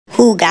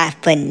who got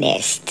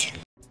finessed.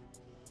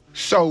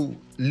 So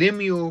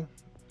Lemuel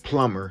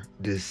Plummer,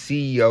 the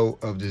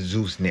CEO of the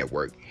Zeus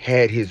network,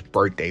 had his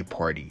birthday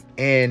party,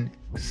 and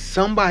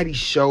somebody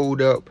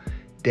showed up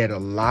that a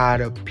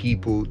lot of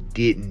people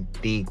didn't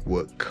think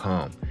would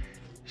come.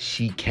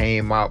 She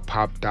came out,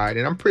 popped out,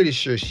 and I'm pretty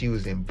sure she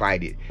was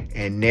invited.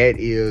 And that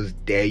is,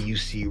 there you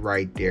see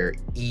right there,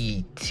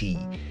 E.T.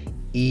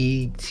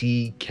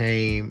 E.T.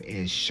 came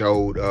and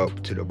showed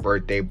up to the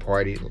birthday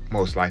party,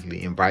 most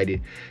likely invited.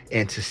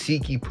 And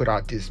Tesehki put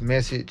out this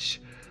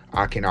message: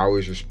 I can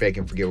always respect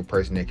and forgive a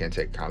person that can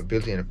take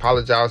accountability and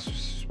apologize,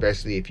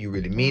 especially if you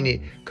really mean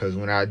it, because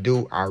when I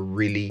do, I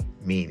really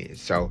mean it.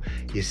 So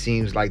it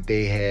seems like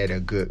they had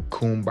a good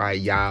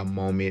kumbaya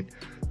moment,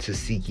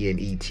 Tesehki and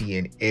E.T.,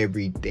 and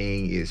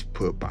everything is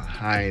put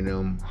behind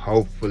them,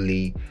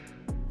 hopefully,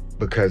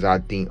 because I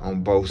think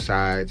on both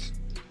sides,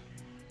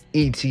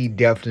 E.T.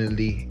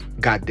 definitely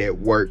got that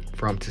work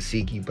from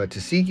Tesehki, but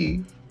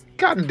Tesehki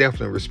gotta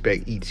definitely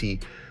respect E.T.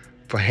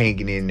 for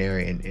hanging in there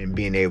and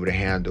being able to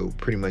handle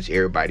pretty much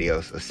everybody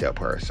else except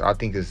her. So I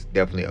think it's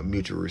definitely a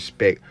mutual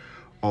respect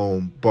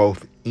on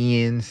both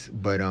ends,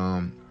 but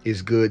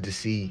it's good to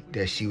see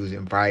that she was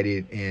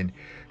invited, and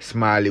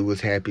Smiley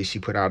was happy. She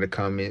put out a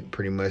comment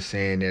pretty much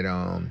saying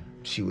that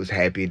she was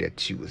happy that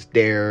she was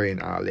there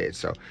and all that.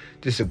 So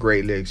just a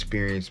great little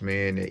experience,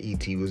 man, that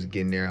E.T. was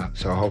getting there.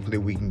 So hopefully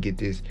we can get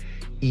this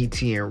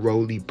E.T. and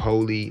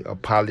Rollie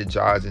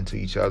apologizing to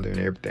each other, and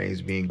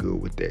everything's being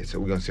good with that. So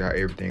we're gonna see how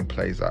everything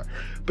plays out.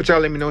 But y'all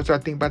let me know what y'all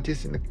think about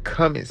this in the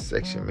comment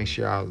section. Make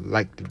sure y'all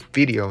like the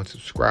video and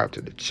subscribe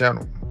to the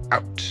channel.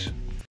 Out.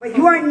 But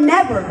you are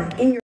never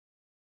in your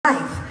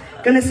life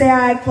gonna say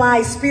I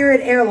fly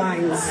Spirit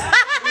Airlines.